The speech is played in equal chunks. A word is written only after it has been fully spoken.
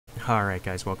Alright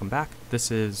guys, welcome back.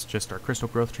 This is just our crystal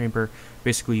growth chamber.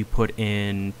 Basically you put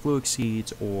in fluid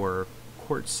seeds or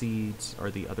quartz seeds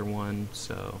are the other one.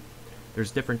 So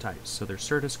there's different types. So there's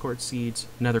Certus quartz seeds,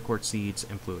 nether quartz seeds,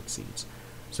 and fluid seeds.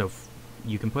 So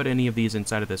you can put any of these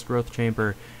inside of this growth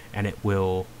chamber and it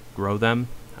will grow them.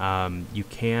 You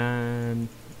can,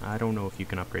 I don't know if you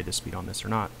can upgrade the speed on this or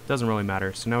not. Doesn't really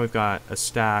matter. So now we've got a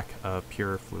stack of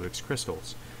pure fluix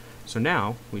crystals. So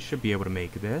now we should be able to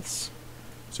make this.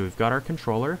 So we've got our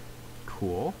controller,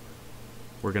 cool.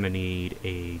 We're gonna need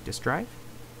a disk drive,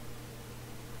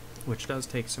 which does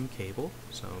take some cable,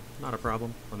 so not a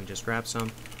problem. Let me just grab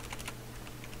some.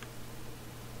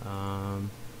 And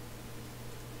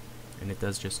it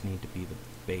does just need to be the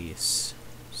base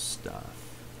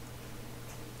stuff.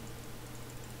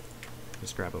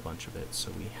 Just grab a bunch of it so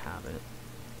we have it.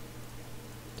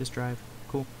 Disk drive,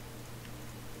 cool.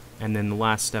 And then the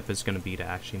last step is gonna be to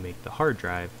actually make the hard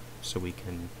drive so we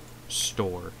can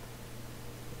store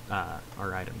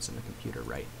our items in the computer,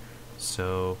 right?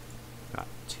 So, got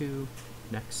two.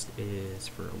 Next is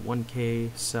for a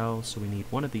 1K cell, so we need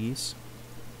one of these.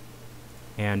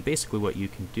 And basically what you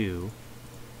can do,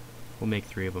 we'll make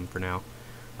 3 of them for now.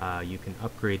 You can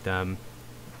upgrade them,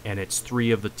 and it's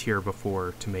 3 of the tier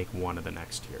before to make 1 of the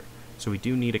next tier. So we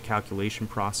do need a calculation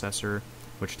processor,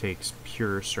 which takes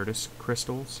pure Certus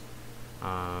crystals.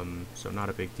 So not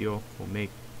a big deal. We'll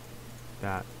make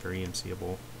that very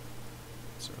MCable.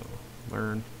 So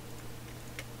learn,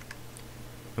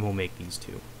 and we'll make these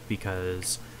 2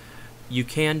 because you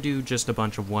can do just a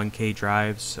bunch of 1K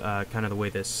drives. Kind of the way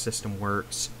this system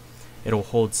works, it'll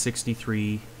hold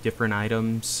 63 different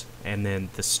items, and then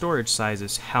the storage size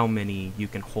is how many you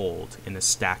can hold in a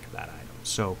stack of that item.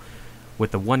 So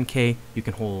with the 1K you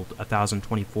can hold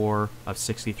 1024 of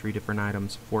 63 different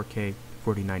items, 4K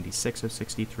 4096 of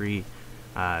 63,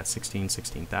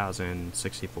 16,000,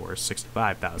 64,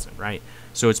 65,000, right?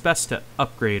 So it's best to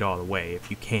upgrade all the way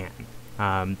if you can.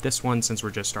 This one, since we're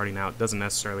just starting out, doesn't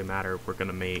necessarily matter if we're going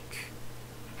to make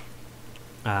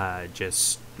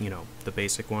just, you know, the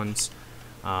basic ones.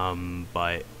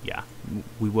 But yeah,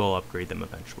 we will upgrade them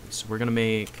eventually. So we're going to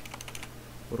make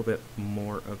a little bit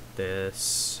more of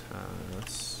this.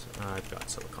 I've got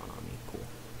silicon on me, cool.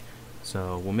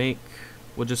 So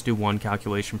we'll just do 1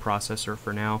 calculation processor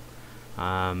for now.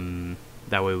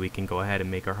 That way we can go ahead and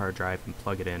make our hard drive and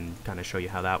plug it in, kind of show you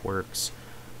how that works.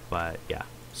 But yeah,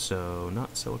 so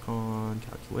not silicon,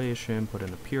 calculation, put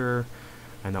in the pure,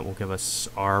 and that will give us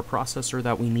our processor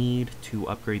that we need to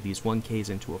upgrade these 1Ks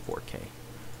into a 4K.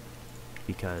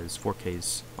 Because 4K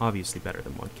is obviously better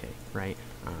than 1K, right?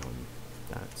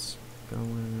 That's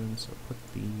going, so put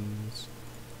these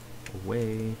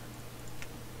away.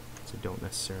 So don't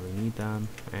necessarily need them,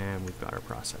 and we've got our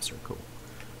processor, cool.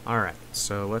 Alright,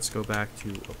 so let's go back to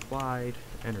applied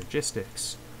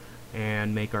energistics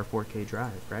and make our 4K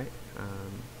drive, right?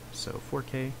 So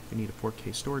 4K, we need a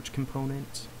 4K storage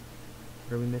component.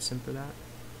 What are we missing for that?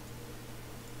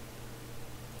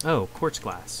 Oh, quartz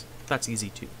glass. That's easy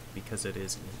too, because it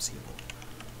is MCable.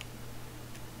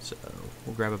 So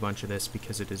we'll grab a bunch of this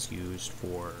because it is used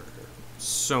for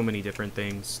so many different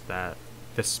things that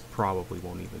this probably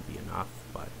won't even be enough,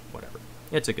 but whatever.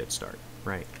 It's a good start,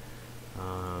 right?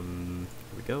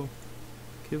 Here we go.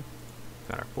 Cool.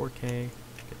 Got our 4K.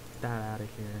 Get that out of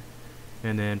here.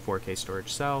 And then 4K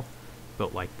storage cell.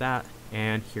 Built like that.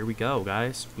 And here we go,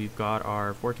 guys. We've got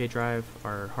our 4K drive,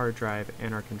 our hard drive,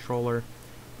 and our controller.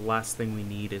 The last thing we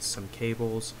need is some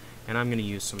cables. And I'm going to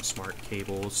use some smart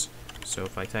cables. So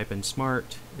if I type in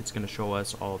smart, it's going to show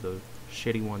us all of the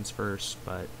shitty ones first.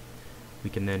 But we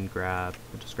can then grab,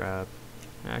 we'll just grab,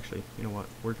 actually, you know what?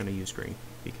 We're going to use green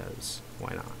because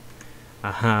why not?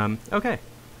 Okay,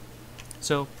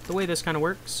 so the way this kind of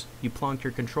works, you plonk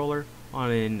your controller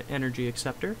on an energy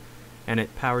acceptor and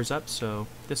it powers up. So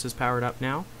this is powered up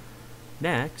now.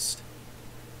 Next,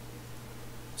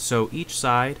 so each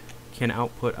side can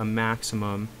output a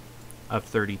maximum of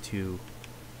 32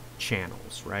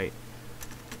 channels, right?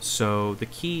 So the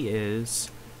key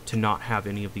is to not have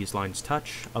any of these lines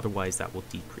touch, otherwise that will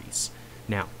decrease.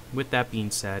 Now, with that being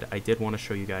said, I did want to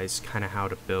show you guys kind of how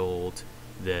to build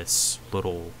this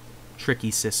little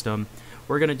tricky system.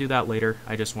 We're going to do that later.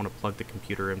 I just want to plug the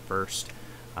computer in first.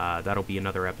 That'll be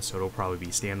another episode. It'll probably be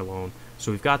standalone.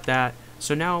 So we've got that.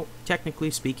 So now, technically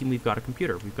speaking, we've got a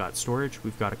computer. We've got storage,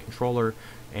 we've got a controller,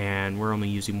 and we're only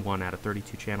using 1 out of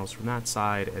 32 channels from that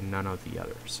side and none of the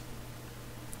others.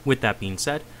 With that being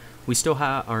said, we still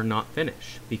are not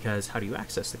finished, because how do you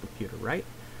access the computer, right?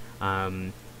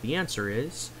 The answer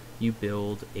is you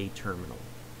build a terminal.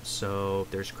 So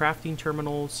there's crafting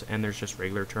terminals and there's just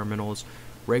regular terminals.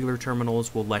 Regular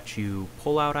terminals will let you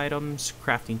pull out items.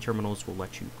 Crafting terminals will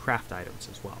let you craft items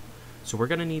as well. So we're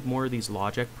going to need more of these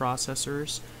logic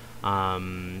processors.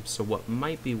 So what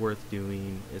might be worth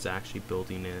doing is actually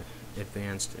building an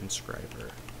advanced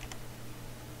inscriber.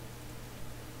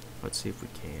 Let's see if we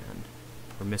can.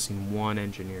 We're missing one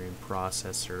engineering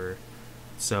processor.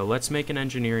 So let's make an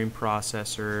engineering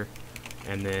processor,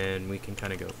 and then we can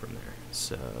kind of go from there.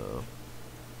 So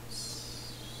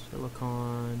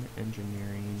silicon,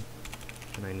 engineering,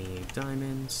 and I need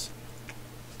diamonds,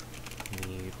 I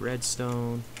need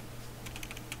redstone,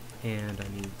 and I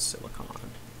need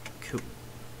silicon. Cool.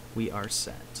 We are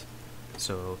set.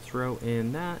 So throw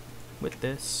in that with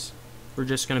this. We're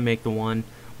just going to make the one.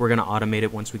 We're going to automate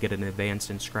it once we get an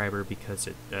advanced inscriber, because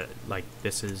it like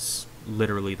this is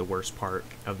literally the worst part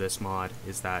of this mod,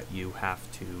 is that you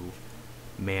have to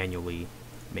manually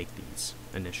make these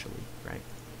initially, right?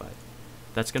 But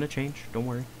that's going to change, don't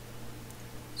worry.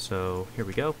 So here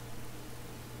we go.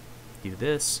 Do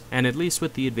this, and at least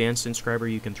with the advanced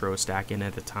inscriber you can throw a stack in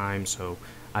at a time, so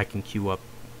I can queue up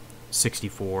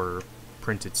 64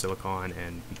 printed silicon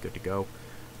and be good to go.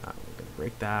 We're going to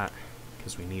break that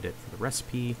because we need it for the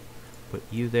recipe. Put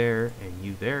you there and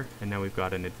you there, and now we've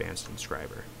got an advanced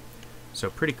inscriber. So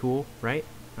pretty cool, right?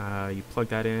 You plug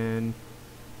that in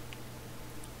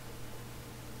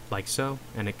like so,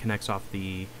 and it connects off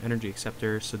the energy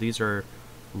acceptor. So these are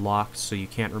locked, so you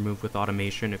can't remove with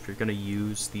automation. If you're going to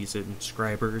use these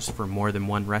inscribers for more than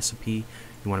one recipe,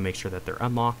 you want to make sure that they're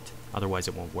unlocked, otherwise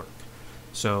it won't work.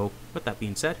 So with that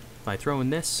being said, if I throw in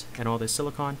this and all this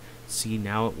silicon, see,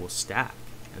 now it will stack,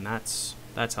 and that's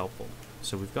helpful.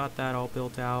 So we've got that all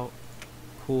built out.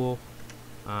 Cool.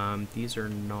 These are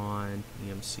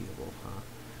non-EMCable, huh?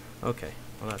 Okay,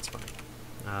 well that's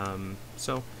fine.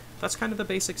 So that's kind of the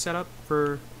basic setup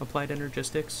for Applied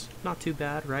Energistics. Not too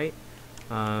bad, right?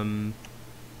 You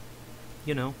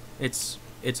know, it's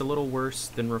a little worse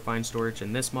than Refined Storage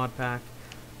in this mod pack,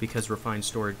 because Refined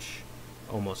Storage,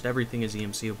 almost everything is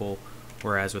EMCable,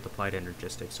 whereas with Applied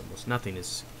Energistics, almost nothing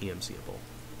is EMCable.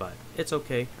 But it's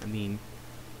okay. I mean,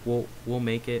 we'll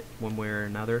make it one way or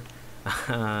another.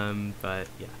 But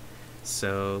yeah.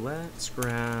 So let's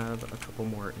grab a couple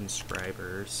more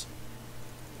inscribers,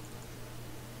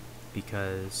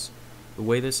 because the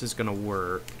way this is going to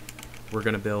work, we're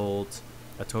going to build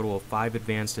a total of 5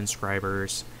 advanced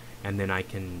inscribers, and then I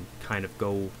can kind of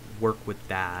go work with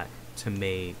that to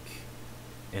make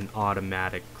an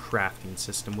automatic crafting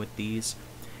system with these.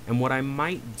 And what I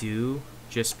might do,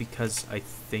 just because I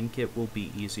think it will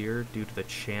be easier due to the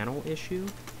channel issue,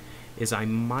 is I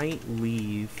might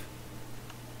leave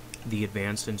the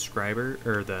advanced inscriber,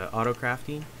 or the auto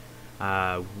crafting,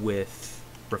 with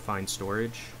Refined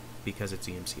Storage, because it's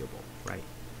EMCable, right?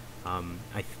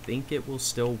 I think it will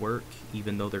still work,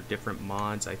 even though they're different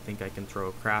mods. I think I can throw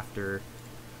a crafter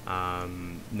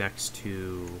next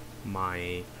to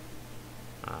my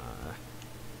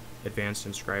advanced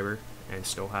inscriber and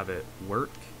still have it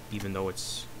work, even though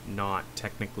it's not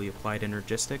technically Applied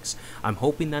Energistics. I'm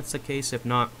hoping that's the case. If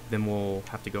not, then we'll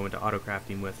have to go into auto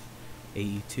crafting with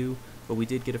AE2. But we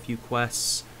did get a few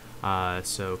quests.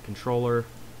 So controller,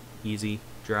 easy.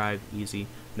 Drive, easy.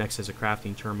 Next is a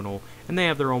crafting terminal, and they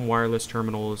have their own wireless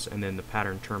terminals, and then the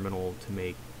pattern terminal to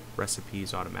make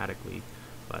recipes automatically.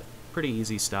 But pretty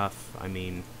easy stuff. I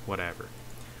mean, whatever.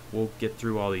 We'll get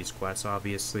through all these quests,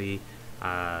 obviously.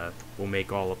 We'll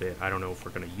make all of it. I don't know if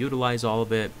we're going to utilize all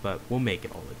of it, but we'll make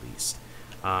it all at least.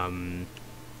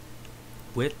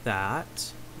 With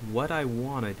that, what I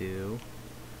want to do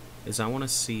is I want to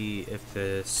see if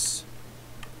this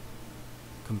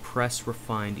compressed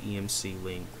refined EMC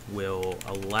link will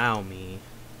allow me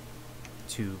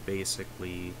to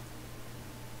basically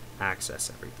access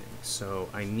everything. So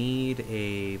I need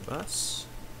a bus,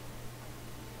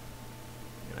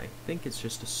 and I think it's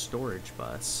just a storage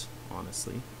bus,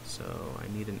 honestly. So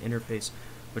I need an interface,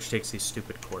 which takes these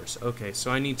stupid cores. Okay,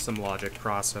 so I need some logic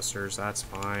processors. That's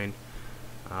fine.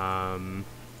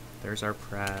 There's our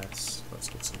press. Let's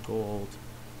get some gold.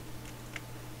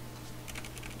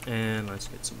 And let's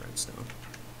get some redstone.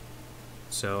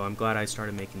 So I'm glad I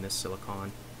started making this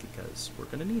silicon, because we're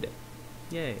going to need it.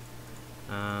 Yay.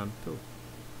 Cool.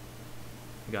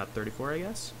 We got 34, I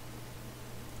guess?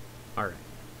 Alright.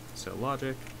 So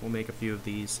logic, we'll make a few of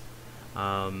these.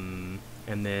 And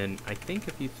then I think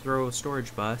if you throw a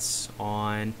storage bus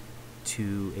on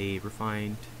to a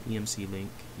refined EMC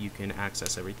link, you can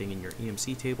access everything in your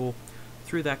EMC table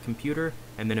through that computer.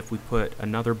 And then if we put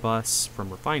another bus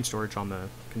from refined storage on the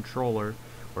controller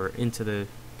or into the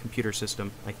computer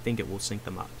system, I think it will sync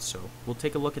them up. So we'll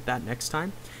take a look at that next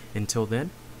time. Until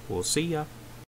then, we'll see ya.